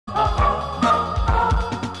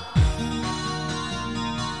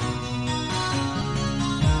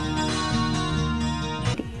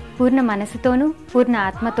పూర్ణ మనసుతోనూ, పూర్ణ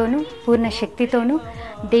ఆత్మతోనూ, పూర్ణ శక్తితోనూ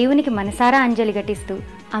దేవునికి మనసారా అంజలి ఘటిస్తూ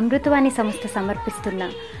అమృతవాణి సంస్థ సమర్పిస్తున్న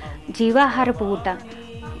జీవాహారపు ఊట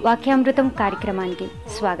వాక్యామృతం కార్యక్రమానికి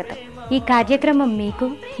స్వాగతం. ఈ కార్యక్రమం మీకు,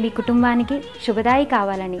 మీ కుటుంబానికి శుభదాయి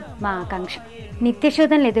కావాలని మా ఆకాంక్ష.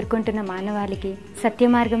 నిత్యశోధనలు ఎదుర్కొంటున్న మానవాళికి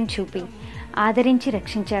సత్యమార్గం చూపి ఆదరించి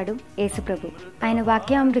రక్షించాడు యేసుప్రభు. ఆయన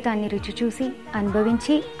వాక్యామృతాన్ని రుచి చూసి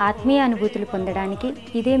అనుభవించి ఆత్మీయ అనుభూతులు పొందడానికి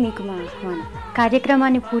ఇదే మీకు మా ఆహ్వానం.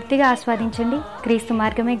 కార్యక్రమాన్ని పూర్తిగా ఆస్వాదించండి. క్రీస్తు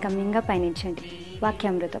మార్గమే గమ్యంగా పయనించండి.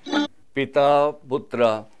 వాక్యామృతం. పితా, పుత్ర,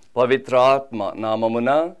 పవిత్రాత్మ నామమున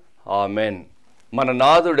ఆమెన్. మన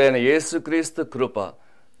నాథుడైన యేసుక్రీస్తు కృప,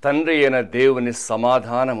 తండ్రి అయిన దేవుని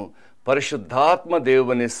సమాధానము, పరిశుద్ధాత్మ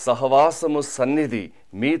దేవుని సహవాసము, సన్నిధి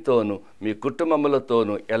మీతోను మీ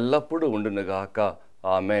కుటుంబములతోనూ ఎల్లప్పుడూ ఉండునుగాక.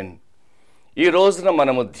 ఆమెన్. ఈ రోజున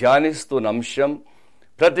మనము ధ్యానిస్తున్న అంశం,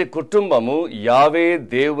 ప్రతి కుటుంబము యావే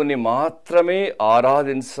దేవుని మాత్రమే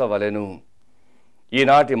ఆరాధించవలెను.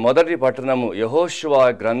 ఈనాటి మొదటి పట్టణము యెహోషువ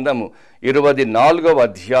గ్రంథము 24వ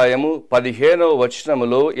అధ్యాయము 15వ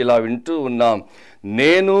వచనములో ఇలా వింటూ ఉన్నాం.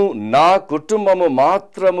 నేను నా కుటుంబము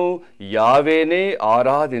మాత్రము యావేనే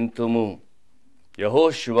ఆరాధింతుము.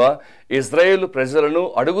 యెహోషువ ఇశ్రాయేలు ప్రజలను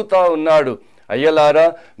అడుగుతా ఉన్నాడు, అయ్యలారా,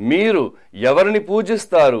 మీరు ఎవరిని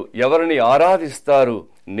పూజిస్తారు, ఎవరిని ఆరాధిస్తారు?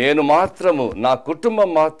 నేను మాత్రము, నా కుటుంబం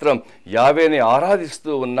మాత్రం యావేని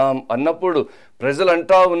ఆరాధిస్తూ ఉన్నాం అన్నప్పుడు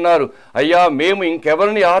ప్రజలంటా ఉన్నారు, అయ్యా, మేము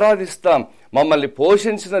ఇంకెవరిని ఆరాధిస్తాం? మమ్మల్ని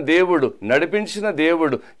పోషించిన దేవుడు, నడిపించిన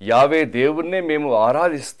దేవుడు యావే దేవుణ్ణే మేము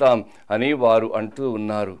ఆరాధిస్తాం అని వారు అంటూ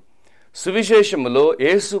ఉన్నారు. సువిశేషములో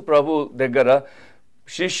యేసు ప్రభు దగ్గర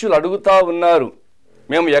శిష్యులు అడుగుతా ఉన్నారు,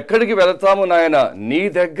 మేము ఎక్కడికి వెళతాము నాయన? నీ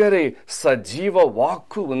దగ్గరే సజీవ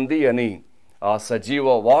వాక్కు ఉంది అని. ఆ సజీవ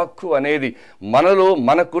వాక్కు అనేది మనలో,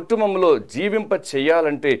 మన కుటుంబంలో జీవింప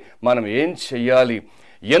చెయ్యాలంటే మనం ఏం చెయ్యాలి?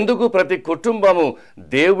 ఎందుకు ప్రతి కుటుంబము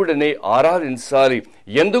దేవుడిని ఆరాధించాలి?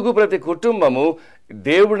 ఎందుకు ప్రతి కుటుంబము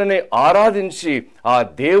దేవుడిని ఆరాధించి ఆ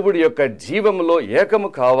దేవుడి యొక్క జీవములో ఏకము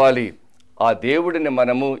కావాలి? ఆ దేవుడిని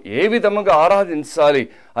మనము ఏ విధముగా ఆరాధించాలి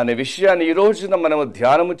అనే విషయాన్ని ఈ రోజున మనము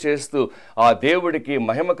ధ్యానము చేస్తూ ఆ దేవుడికి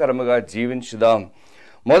మహిమకరముగా జీవించుదాం.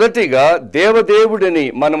 మొదటిగా దేవదేవుడిని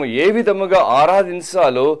మనము ఏ విధముగా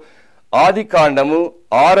ఆరాధించాలో ఆదికాండము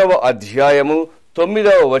 6వ అధ్యాయము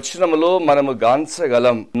 9వ వచనములో మనము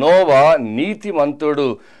గాంచగలం. నోవా నీతిమంతుడు,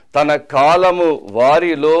 తన కాలము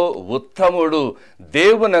వారిలో ఉత్తముడు,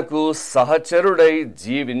 దేవునకు సహచరుడై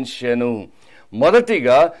జీవించెను.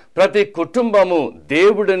 మొదటిగా ప్రతి కుటుంబము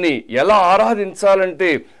దేవుడిని ఎలా ఆరాధించాలంటే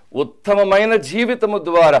ఉత్తమమైన జీవితము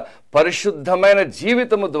ద్వారా, పరిశుద్ధమైన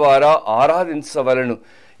జీవితము ద్వారా ఆరాధించవలను.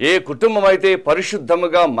 ఏ కుటుంబం అయితే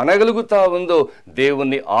పరిశుద్ధముగా మనగలుగుతా ఉందో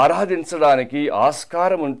దేవుణ్ణి ఆరాధించడానికి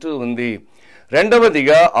ఆస్కారం ఉంటూ ఉంది.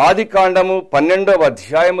 రెండవదిగా ఆదికాండము 12వ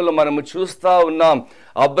అధ్యాయములో మనము చూస్తా ఉన్నాం,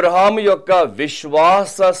 అబ్రహాము యొక్క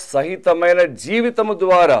విశ్వాస సహితమైన జీవితము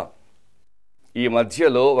ద్వారా. ఈ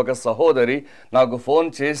మధ్యలో ఒక సహోదరి నాకు ఫోన్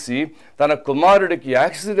చేసి తన కుమారుడికి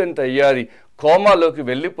యాక్సిడెంట్ అయ్యాది, కోమాలోకి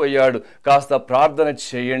వెళ్ళిపోయాడు, కాస్త ప్రార్థన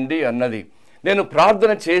చేయండి అన్నది. నేను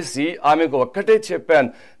ప్రార్థన చేసి ఆమెకు ఒక్కటే చెప్పాను,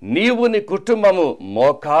 నీవు నీ కుటుంబము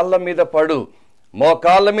మోకాళ్ళ మీద పడు,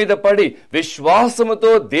 మోకాళ్ళ మీద పడి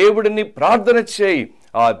విశ్వాసముతో దేవుడిని ప్రార్థన చేయి,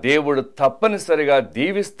 ఆ దేవుడు తప్పనిసరిగా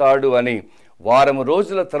దీవిస్తాడు అని. వారం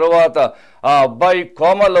రోజుల తరువాత ఆ అబ్బాయి,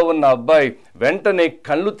 కోమలో ఉన్న అబ్బాయి వెంటనే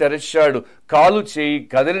కళ్ళు తెరిచాడు, కాలు చేయి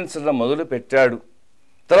కదిలించడం మొదలు పెట్టాడు.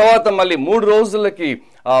 తర్వాత మళ్ళీ 3 రోజులకి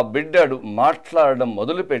ఆ బిడ్డడు మాట్లాడడం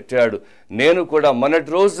మొదలు పెట్టాడు. నేను కూడా మొన్నటి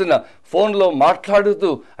రోజున ఫోన్లో మాట్లాడుతూ,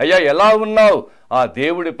 అయ్యా ఎలా ఉన్నావు? ఆ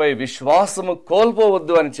దేవుడిపై విశ్వాసము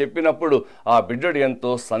కోల్పోవద్దు అని చెప్పినప్పుడు ఆ బిడ్డడు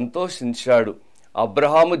ఎంతో సంతోషించాడు.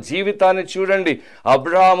 అబ్రహాము జీవితాన్ని చూడండి.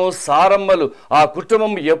 అబ్రహాము, సారమ్మలు, ఆ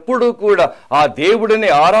కుటుంబం ఎప్పుడూ కూడా ఆ దేవుడిని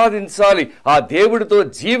ఆరాధించాలి, ఆ దేవుడితో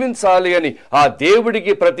జీవించాలి అని ఆ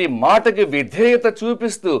దేవుడికి ప్రతి మాటకి విధేయత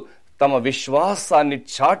చూపిస్తూ తమ విశ్వాసాన్ని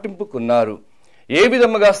చాటింపుకున్నారు. ఏ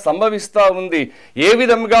విధముగా సంభవిస్తా ఉంది? ఏ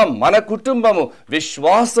విధముగా మన కుటుంబము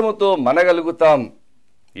విశ్వాసముతో మనగలుగుతాం?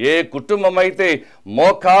 ఏ కుటుంబం అయితే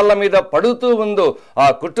మోకాళ్ళ మీద పడుతూ ఉందో ఆ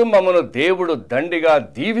కుటుంబమును దేవుడు దండిగా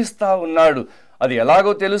దీవిస్తా ఉన్నాడు. అది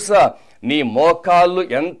ఎలాగో తెలుసా? నీ మోకాళ్ళు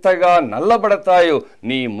ఎంతగా నల్లబడతాయో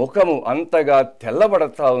నీ ముఖము అంతగా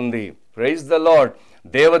తెల్లబడతా ఉంది. Praise the lord.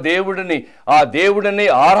 దేవదేవుడిని, ఆ దేవుడిని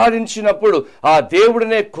ఆరాధించినప్పుడు, ఆ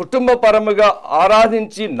దేవుడినే కుటుంబ పరముగా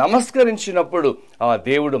ఆరాధించి నమస్కరించినప్పుడు ఆ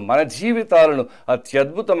దేవుడు మన జీవితాలను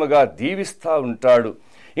అత్యద్భుతముగా దీవిస్తూ ఉంటాడు.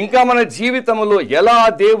 ఇంకా మన జీవితంలో ఎలా ఆ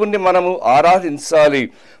దేవుణ్ణి మనము ఆరాధించాలి?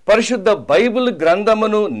 పరిశుద్ధ బైబిల్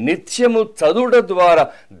గ్రంథమును నిత్యము చదువుట ద్వారా,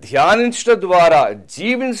 ధ్యానించట ద్వారా,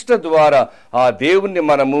 జీవించట ద్వారా ఆ దేవుణ్ణి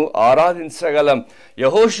మనము ఆరాధించగలం.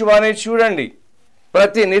 యెహోషువనే చూడండి.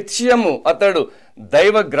 ప్రతి నిత్యము అతడు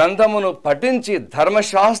దైవ గ్రంథమును పఠించి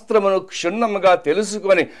ధర్మశాస్త్రమును క్షుణ్ణముగా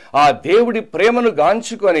తెలుసుకొని ఆ దేవుడి ప్రేమను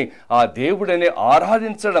గాంచుకొని ఆ దేవుడిని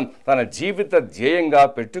ఆరాధించడం తన జీవిత ధ్యేయంగా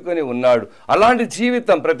పెట్టుకొని ఉన్నాడు. అలాంటి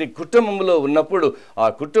జీవితం ప్రతి కుటుంబంలో ఉన్నప్పుడు ఆ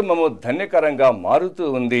కుటుంబము ధన్యకరంగా మారుతూ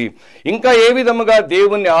ఉంది. ఇంకా ఏ విధముగా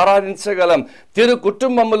దేవుణ్ణి ఆరాధించగలం? తిరు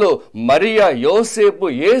కుటుంబములో మరియా, యోసేపు,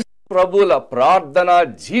 యేసు ప్రభుల ప్రార్థన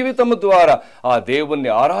జీవితము ద్వారా ఆ దేవుణ్ణి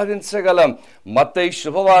ఆరాధించగలం. మత్తయి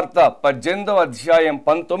శుభవార్త 18వ అధ్యాయం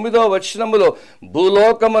 19వ వచనములో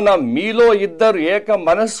భూలోకమున మీలో ఇద్దరు ఏక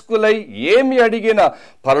మనస్కులై ఏమి అడిగినా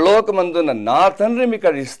పరలోకమందున నా తండ్రి మీకు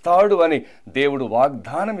అది ఇస్తాడు అని దేవుడు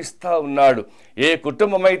వాగ్దానం ఇస్తా ఉన్నాడు. ఏ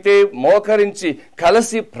కుటుంబమైతే మోకరించి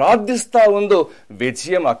కలిసి ప్రార్థిస్తా ఉందో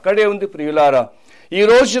విజయం అక్కడే ఉంది. ప్రియులారా, ఈ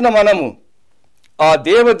రోజున మనము ఆ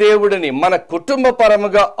దేవదేవుడిని మన కుటుంబ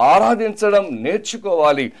పరముగా ఆరాధించడం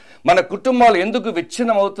నేర్చుకోవాలి. మన కుటుంబాలు ఎందుకు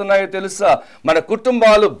విచ్ఛిన్నం అవుతున్నాయో తెలుసా? మన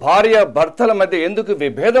కుటుంబాలు భార్య భర్తల మధ్య ఎందుకు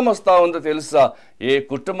విభేదం వస్తా ఉందో తెలుసా? ఏ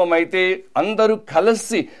కుటుంబం అయితే అందరూ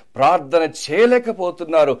కలిసి ప్రార్థన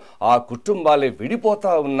చేయలేకపోతున్నారు, ఆ కుటుంబాలే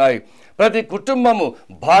విడిపోతా ఉన్నాయి. ప్రతి కుటుంబము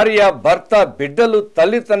భార్య, భర్త, బిడ్డలు,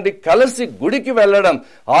 తల్లిదండ్రి కలిసి గుడికి వెళ్ళడం,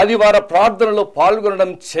 ఆదివార ప్రార్థనలో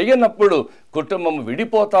పాల్గొనడం చేయనప్పుడు కుటుంబం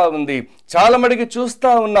విడిపోతా ఉంది. చాలా మటుకు చూస్తా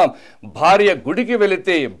ఉన్నాం, భార్య గుడికి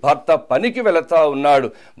వెళితే భర్త పనికి వెళతా ఉన్నాడు,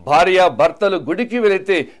 భార్య భర్తలు గుడికి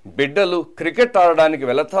వెళితే బిడ్డలు క్రికెట్ ఆడడానికి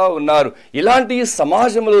వెళతా ఉన్నారు. ఇలాంటి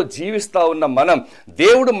సమాజంలో జీవిస్తా ఉన్న మనం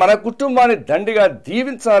దేవుడు మన కుటుంబాన్ని దండిగా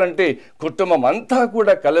దీవించాలంటే కుటుంబం అంతా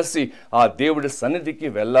కూడా కలిసి ఆ దేవుడి సన్నిధికి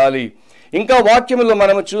వెళ్ళాలి. ఇంకా వాక్యములో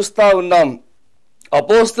మనము చూస్తా ఉన్నాం,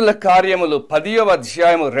 అపోస్తుల కార్యములు 10వ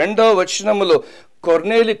అధ్యాయము 2వ వచనములో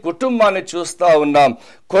కొర్నేలి కుటుంబాన్ని చూస్తా ఉన్నాం.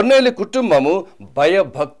 కొర్నేలి కుటుంబము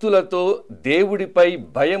భయభక్తులతో దేవుడిపై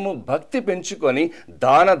భయము, భక్తి పెంచుకొని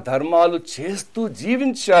దాన ధర్మాలు చేస్తూ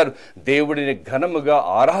జీవించారు, దేవుడిని ఘనముగా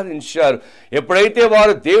ఆరాధించారు. ఎప్పుడైతే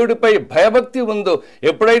వారు దేవుడిపై భయభక్తి ఉందో,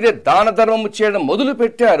 ఎప్పుడైతే దాన ధర్మము చేయడం మొదలు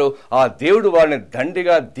పెట్టారో ఆ దేవుడు వారిని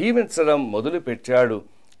దండిగా దీవించడం మొదలు పెట్టాడు.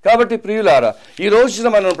 కాబట్టి ప్రియులారా, ఈ రోజున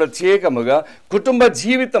మనం ప్రత్యేకముగా కుటుంబ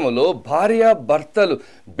జీవితములో భార్య భర్తలు,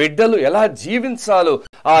 బిడ్డలు ఎలా జీవించాలో,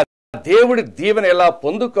 ఆ దేవుడి దీవెన ఎలా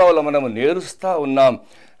పొందుకోవాలో మనము నేరుస్తా ఉన్నాం.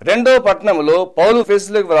 2వ పట్టణములో పౌలు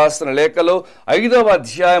ఫెసీయులకు వ్రాసిన లేఖలో 5వ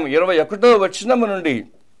అధ్యాయం 21వ వచనము నుండి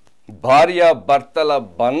భార్య భర్తల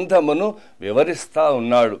బంధమును వివరిస్తా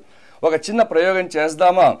ఉన్నాడు. ఒక చిన్న ప్రయోగం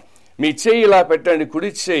చేద్దామా? మీ చేయి ఇలా పెట్టండి,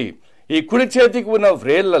 కుడి చేయి. ఈ కుడి చేతికి ఉన్న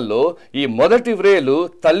వ్రేళ్లలో ఈ మొదటి వ్రేలు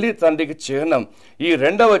తల్లి తండ్రికి చిహ్నం, ఈ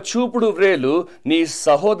 2వ చూపుడు వ్రేలు నీ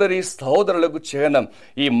సహోదరి సహోదరులకు చిహ్నం,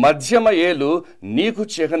 ఈ మధ్యమ ఏలు నీకు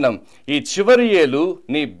చిహ్నం, ఈ చివరి ఏలు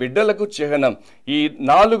నీ బిడ్డలకు చిహ్నం, ఈ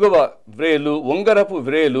 4వ వ్రేలు ఉంగరపు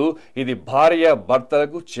వ్రేలు ఇది భార్య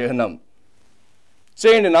భర్తలకు చిహ్నం.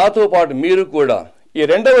 చేయండి నాతో పాటు మీరు కూడా. ఈ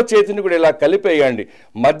 2వ చేతిని కూడా ఇలా కలిపేయండి,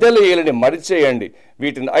 మధ్యలో ఏలుని మరిచేయండి,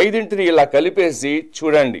 వీటిని 5ంటిని ఇలా కలిపేసి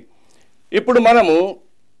చూడండి. ఇప్పుడు మనము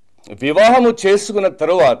వివాహము చేసుకున్న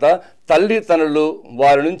తరువాత తల్లిదండ్రులు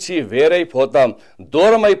వారి నుంచి వేరైపోతాం,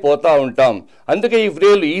 దూరమైపోతా ఉంటాం. అందుకే ఈ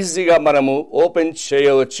వ్రేలు ఈజీగా మనము ఓపెన్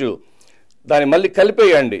చేయవచ్చు. దాన్ని మళ్ళీ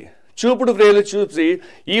కలిపేయండి. చూపుడు వ్రేలు చూసి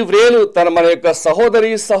ఈ వ్రేలు మన యొక్క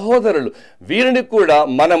సహోదరి సహోదరులు, వీరిని కూడా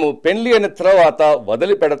మనము పెళ్లి అయిన తర్వాత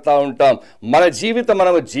వదిలిపెడతా ఉంటాం, మన జీవితం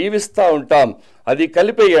మనము జీవిస్తూ ఉంటాం. అది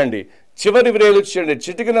కలిపేయండి. చివరి వ్రేలు చూడండి,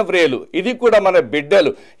 చిటికిన వ్రేలు, ఇది కూడా మన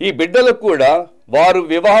బిడ్డలు. ఈ బిడ్డలు కూడా వారు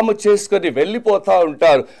వివాహము చేసుకొని వెళ్ళిపోతా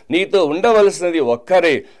ఉంటారు, నీతో ఉండవలసినది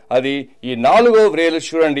ఒక్కరే. అది ఈ 4వ వ్రేలు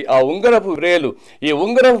చూడండి, ఆ ఉంగరపు వ్రేలు. ఈ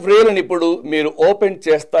ఉంగరపు వ్రేలుని ఇప్పుడు మీరు ఓపెన్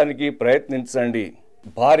చేస్తానికి ప్రయత్నించండి.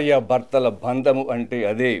 భార్య భర్తల బంధము అంటే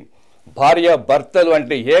అదే. భార్య భర్తలు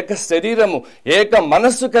అంటే ఏక శరీరము, ఏక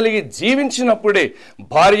మనస్సు కలిగి జీవించినప్పుడే,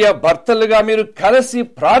 భార్య భర్తలుగా మీరు కలిసి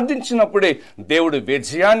ప్రార్థించినప్పుడే దేవుడు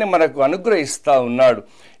విజయాన్ని మనకు అనుగ్రహిస్తా ఉన్నాడు.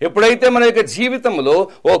 ఎప్పుడైతే మన యొక్క జీవితంలో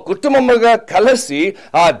ఓ కుటుంబముగా కలిసి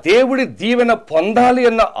ఆ దేవుడి దీవెన పొందాలి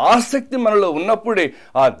అన్న ఆసక్తి మనలో ఉన్నప్పుడే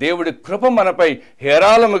ఆ దేవుడి కృప మనపై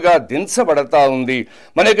హేరాళముగా దించబడతా ఉంది.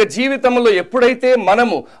 మన యొక్క జీవితంలో ఎప్పుడైతే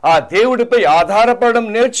మనము ఆ దేవుడిపై ఆధారపడడం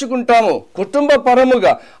నేర్చుకుంటామో, కుటుంబ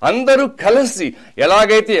పరముగా అందరూ కలిసి,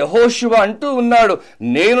 ఎలాగైతే యెహోషువ అంటూ ఉన్నాడు,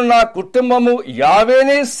 నేను నా కుటుంబము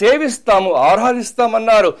యావేనే సేవిస్తాము,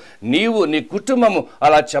 ఆరాధిస్తామన్నారు, నీవు నీ కుటుంబము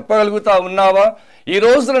అలా చెప్పగలుగుతా ఉన్నావా? ఈ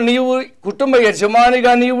రోజున నీవు కుటుంబ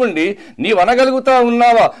యజమానిగా నీవుండి నీవు అనగలుగుతా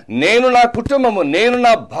ఉన్నావా, నేను నా కుటుంబము, నేను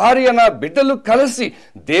నా భార్య, నా బిడ్డలు కలిసి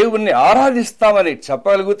దేవుణ్ణి ఆరాధిస్తామని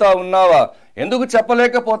చెప్పగలుగుతా ఉన్నావా? ఎందుకు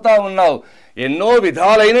చెప్పలేకపోతా ఉన్నావు? ఎన్నో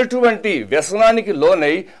విధాలైనటువంటి వ్యసనానికి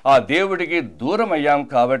లోనై ఆ దేవుడికి దూరం అయ్యాం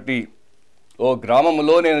కాబట్టి. ఓ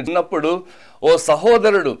గ్రామములో నేను ఉన్నప్పుడు ఓ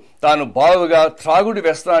సహోదరుడు తాను బావుగా త్రాగుడి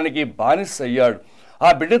వ్యసనానికి బానిసయ్యాడు. ఆ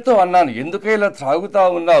బిడ్డతో అన్నాను, ఎందుకే ఇలా త్రాగుతా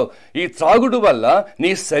ఉన్నావు? ఈ త్రాగుడు వల్ల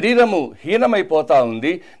నీ శరీరము హీనమైపోతా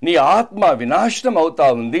ఉంది, నీ ఆత్మ వినాశనం అవుతా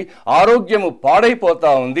ఉంది, ఆరోగ్యము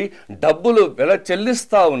పాడైపోతా ఉంది, డబ్బులు వెల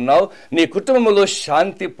చెల్లిస్తా ఉన్నావు, నీ కుటుంబంలో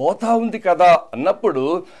శాంతి పోతా ఉంది కదా అన్నప్పుడు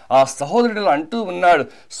ఆ సహోదరుడు అంటూ ఉన్నాడు,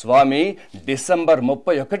 స్వామి, డిసెంబర్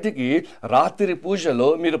 31కి రాత్రి పూజలో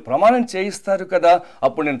మీరు ప్రమాణం చేయిస్తారు కదా,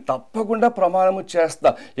 అప్పుడు నేను తప్పకుండా ప్రమాణము చేస్తా,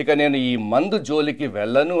 ఇక నేను ఈ మందు జోలికి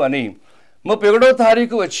వెళ్ళను అని. 31వ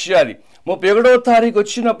తారీఖు వచ్చేది. 31వ తారీఖు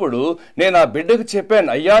వచ్చినప్పుడు నేను ఆ బిడ్డకు చెప్పాను,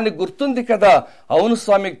 అయ్యా నీకు గుర్తుంది కదా? అవును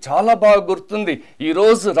స్వామి, చాలా బాగా గుర్తుంది, ఈ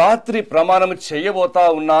రోజు రాత్రి ప్రమాణం చేయబోతా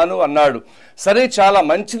ఉన్నాను అన్నాడు. సరే, చాలా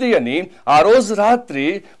మంచిది అని ఆ రోజు రాత్రి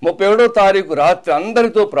 31వ తారీఖు రాత్రి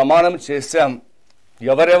అందరితో ప్రమాణం చేశాం.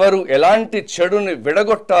 ఎవరెవరు ఎలాంటి చెడుని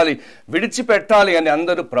విడగొట్టాలి, విడిచిపెట్టాలి అని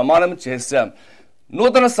అందరూ ప్రమాణం చేశాం.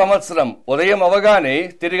 నూతన సంవత్సరం ఉదయం అవగానే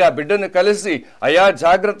తిరిగి ఆ బిడ్డను కలిసి, అయ్యా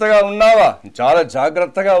జాగ్రత్తగా ఉన్నావా? చాలా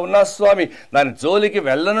జాగ్రత్తగా ఉన్నా స్వామి, దాని జోలికి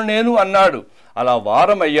వెళ్ళను నేను అన్నాడు. అలా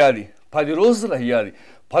వారం అయ్యాది, 10 రోజులు అయ్యాది.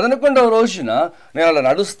 11వ రోజున నేను అలా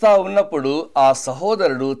నడుస్తా ఉన్నప్పుడు ఆ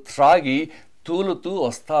సహోదరుడు త్రాగి తూలుతూ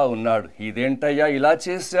వస్తా ఉన్నాడు. ఇదేంటయ్యా ఇలా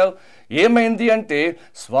చేశావు? ఏమైంది అంటే,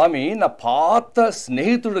 స్వామి, నా పాత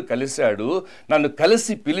స్నేహితుడు కలిశాడు, నన్ను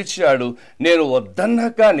కలిసి పిలిచాడు, నేను వద్దన్నా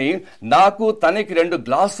కానీ నాకు తనకి 2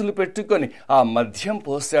 గ్లాసులు పెట్టుకొని ఆ మద్యం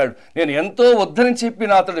పోశాడు. నేను ఎంతో వద్దని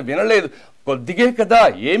చెప్పిన అతడు వినలేదు, కొద్దిగే కదా,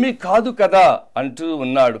 ఏమీ కాదు కదా అంటూ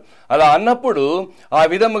ఉన్నాడు. అలా అన్నప్పుడు ఆ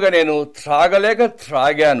విధముగా నేను త్రాగలేక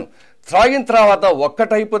త్రాగాను. త్రాగిన తర్వాత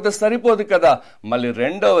ఒక్కటైపోతే సరిపోదు కదా, మళ్ళీ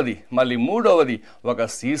 2వది, మళ్ళీ 3వది, ఒక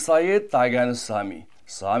సీసాయే తాగాను స్వామి.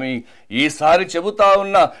 ఈసారి చెబుతా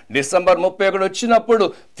ఉన్నా, డిసెంబర్ 31 వచ్చినప్పుడు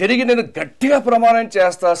తిరిగి నేను గట్టిగా ప్రమాణం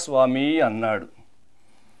చేస్తా స్వామి అన్నాడు.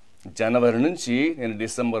 జనవరి నుంచి నేను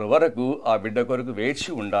డిసెంబర్ వరకు ఆ బిడ్డ కొరకు వేచి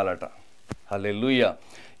ఉండాలట. హల్లెలూయా.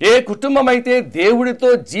 ఏ కుటుంబం అయితే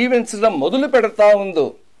దేవుడితో జీవించడం మొదలు పెడతా ఉందో,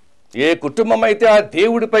 ఏ కుటుంబం అయితే ఆ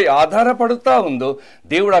దేవుడిపై ఆధారపడుతూ ఉందో,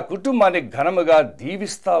 దేవుడు ఆ కుటుంబాన్ని ఘనముగా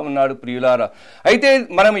దీవిస్తా ఉన్నాడు ప్రియులారా. అయితే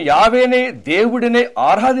మనం యావేనే దేవుడిని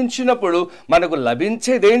ఆరాధించినప్పుడు మనకు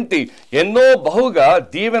లభించేదేంటి? ఎన్నో బహుగా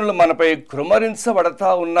దీవెనలు మనపై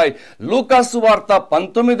కృమ్మరించబడతా ఉన్నాయి. లూకాసు వార్త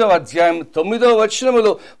 19వ అధ్యాయం 9వ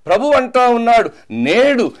వచనములో ప్రభు అంటా ఉన్నాడు,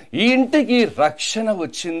 నేడు ఈ ఇంటికి రక్షణ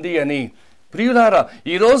వచ్చింది అని. ప్రియులారా,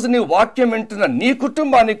 ఈ రోజు నీ వాక్యం వింటున్న నీ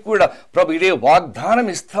కుటుంబానికి కూడా ప్రభు ఇదే వాగ్దానం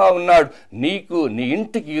ఇస్తా ఉన్నాడు. నీకు, నీ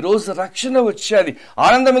ఇంటికి ఈ రోజు రక్షణ వచ్చేది,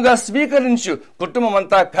 ఆనందముగా స్వీకరించు, కుటుంబం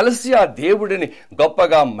అంతా కలిసి ఆ దేవుడిని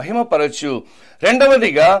గొప్పగా మహిమపరచు.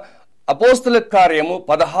 రెండవదిగా అపోస్తుల కార్యము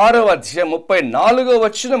 16వ అధ్యాయం 34వ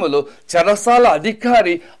వచనములో చెరసాల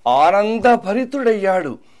అధికారి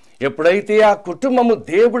ఆనందభరితుడయ్యాడు. ఎప్పుడైతే ఆ కుటుంబము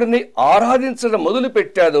దేవుడిని ఆరాధించడం మొదలు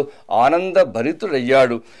పెట్టాదో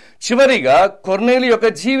ఆనందభరితుడయ్యాడు. చివరిగా కొర్నేలి యొక్క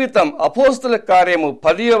జీవితం అపోస్తుల కార్యము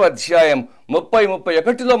 10వ అధ్యాయం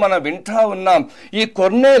 30-31లో మనం వింటా ఉన్నాం. ఈ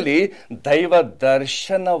కొర్నేలి దైవ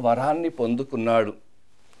దర్శన వరాన్ని పొందుకున్నాడు.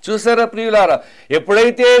 చూసారా ప్రియులారా,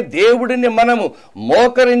 ఎప్పుడైతే దేవుడిని మనము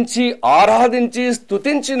మోకరించి ఆరాధించి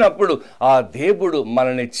స్తుతించినప్పుడు ఆ దేవుడు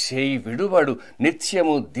మనల్ని చేయి విడువడు,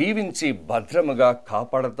 నిత్యము దీవించి భద్రముగా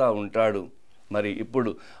కాపాడుతూ ఉంటాడు. మరి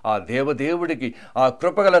ఇప్పుడు ఆ దేవదేవుడికి, ఆ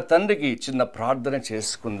కృపగల తండ్రికి చిన్న ప్రార్థన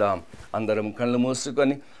చేసుకుందాం. అందరం కళ్ళు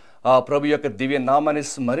మూసుకొని ఆ ప్రభు యొక్క దివ్య నామాన్ని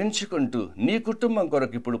స్మరించుకుంటూ నీ కుటుంబం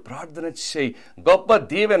కొరకు ఇప్పుడు ప్రార్థన చేయి. గొప్ప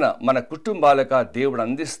దీవెన మన కుటుంబాలకు ఆ దేవుడు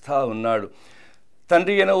అందిస్తా ఉన్నాడు.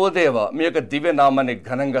 తండ్రి అయిన ఓ దేవా, మీ యొక్క దివ్య నామాన్ని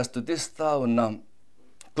ఘనంగా స్తుతిస్తా ఉన్నాం.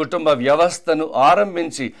 కుటుంబ వ్యవస్థను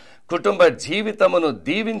ఆరంభించి కుటుంబ జీవితమును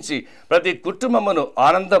దీవించి ప్రతి కుటుంబమును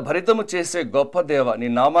ఆనందభరితము చేసే గొప్ప దేవ, నీ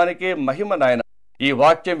నామానికే మహిమ నాయన. ఈ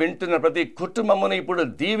వాక్యం వింటున్న ప్రతి కుటుంబమును ఇప్పుడు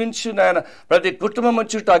దీవించు నాయన. ప్రతి కుటుంబము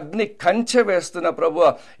చుట్టూ అగ్ని కంచె వేస్తున్న ప్రభువా,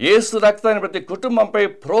 యేసు రక్తాన్ని ప్రతి కుటుంబంపై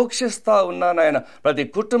ప్రోక్షిస్తా ఉన్నా నాయన. ప్రతి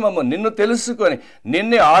కుటుంబము నిన్ను తెలుసుకొని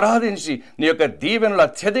నిన్నే ఆరాధించి నీ యొక్క దీవెనలు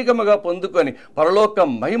అత్యధికముగా పొందుకొని పరలోక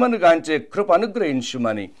మహిమను గాంచే కృప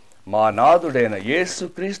అనుగ్రహించుమని మా నాథుడైన యేసు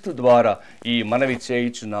క్రీస్తు ద్వారా ఈ మనవి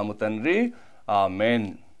చేయుచున్నాము తండ్రి, ఆమేన్.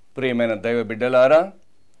 ప్రియమైన దైవ బిడ్డలారా,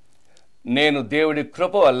 నేను దేవుడి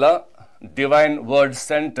కృప వల్ల డివైన్ వర్డ్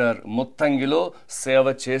సెంటర్ ముత్తంగిలో సేవ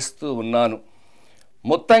చేస్తూ ఉన్నాను.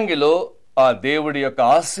 ముత్తంగిలో ఆ దేవుడి యొక్క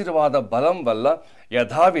ఆశీర్వాద బలం వల్ల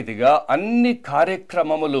యథావిధిగా అన్ని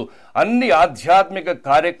కార్యక్రమములు, అన్ని ఆధ్యాత్మిక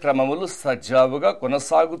కార్యక్రమములు సజావుగా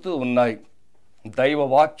కొనసాగుతూ ఉన్నాయి. దైవ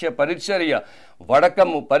వాక్య పరిచర్య,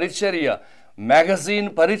 వడకము పరిచర్య,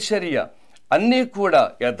 మ్యాగజైన్ పరిచర్య, అన్నీ కూడా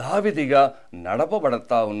యథావిధిగా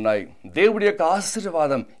నడపబడతా ఉన్నాయి. దేవుడి యొక్క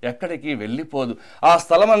ఆశీర్వాదం ఎక్కడికి వెళ్ళిపోదు. ఆ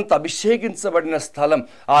స్థలం అంతా అభిషేకించబడిన స్థలం.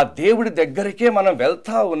 ఆ దేవుడి దగ్గరికే మనం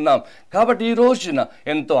వెళ్తా ఉన్నాం. కాబట్టి ఈ రోజున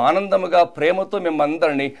ఎంతో ఆనందముగా ప్రేమతో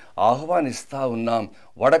మిమ్మందరినీ ఆహ్వానిస్తా ఉన్నాం.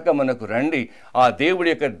 వడకమునకు రండి. ఆ దేవుడి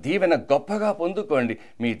యొక్క దీవెన గొప్పగా పొందుకోండి.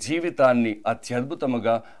 మీ జీవితాన్ని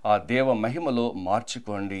అత్యద్భుతముగా ఆ దేవ మహిమలో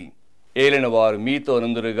మార్చుకోండి. ఏలిన వారు మీతో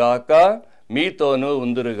నుందురుగాక, మీతోనూ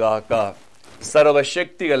ఉందురుగాక.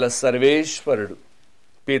 సర్వశక్తి గల సర్వేశ్వరుడు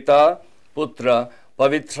పిత, పుత్ర,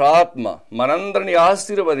 పవిత్రాత్మ మనందరినీ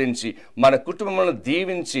ఆశీర్వదించి మన కుటుంబములను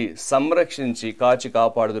దీవించి సంరక్షించి కాచి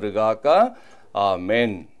కాపాడుదురుగాక.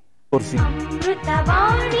 ఆమేన్.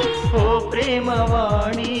 అమృతవాణి ఓ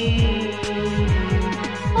ప్రేమవాణి,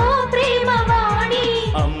 ఓ ప్రేమవాణి,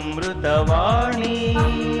 అమృతవాణి,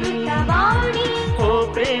 అమృతవాణి, ఓ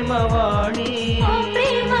ప్రేమవాణి, ఓ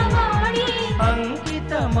ప్రేమవాణి,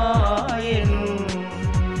 అంకితమాయెను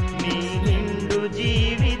నీ నిండు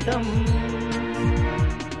జీవితం.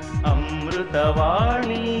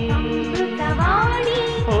 అమృతవాణి, అమృతవాణి,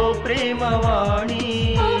 ఓ ప్రేమవాణి,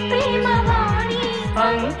 ఓ ప్రేమవాణి,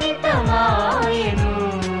 అంకితమాయెను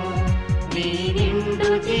నీ నిండు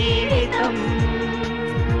జీవితం.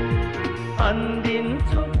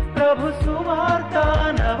 అందించు ప్రభు సువార్త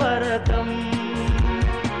నవరతం,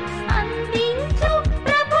 అందించు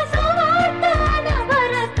ప్రభు సువార్త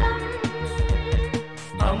నవరతం.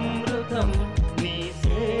 అమృతం నీ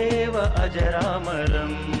సేవ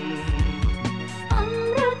అజరామరం,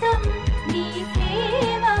 అమృతం నీ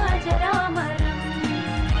సేవ అజరామరం.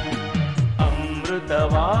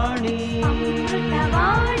 అమృతవాణి,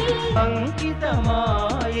 అమృతవాణి,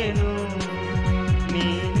 అంకితమాయెను నీ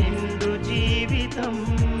నిండు జీవితం.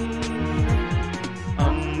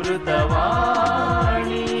 అమృతవాణి.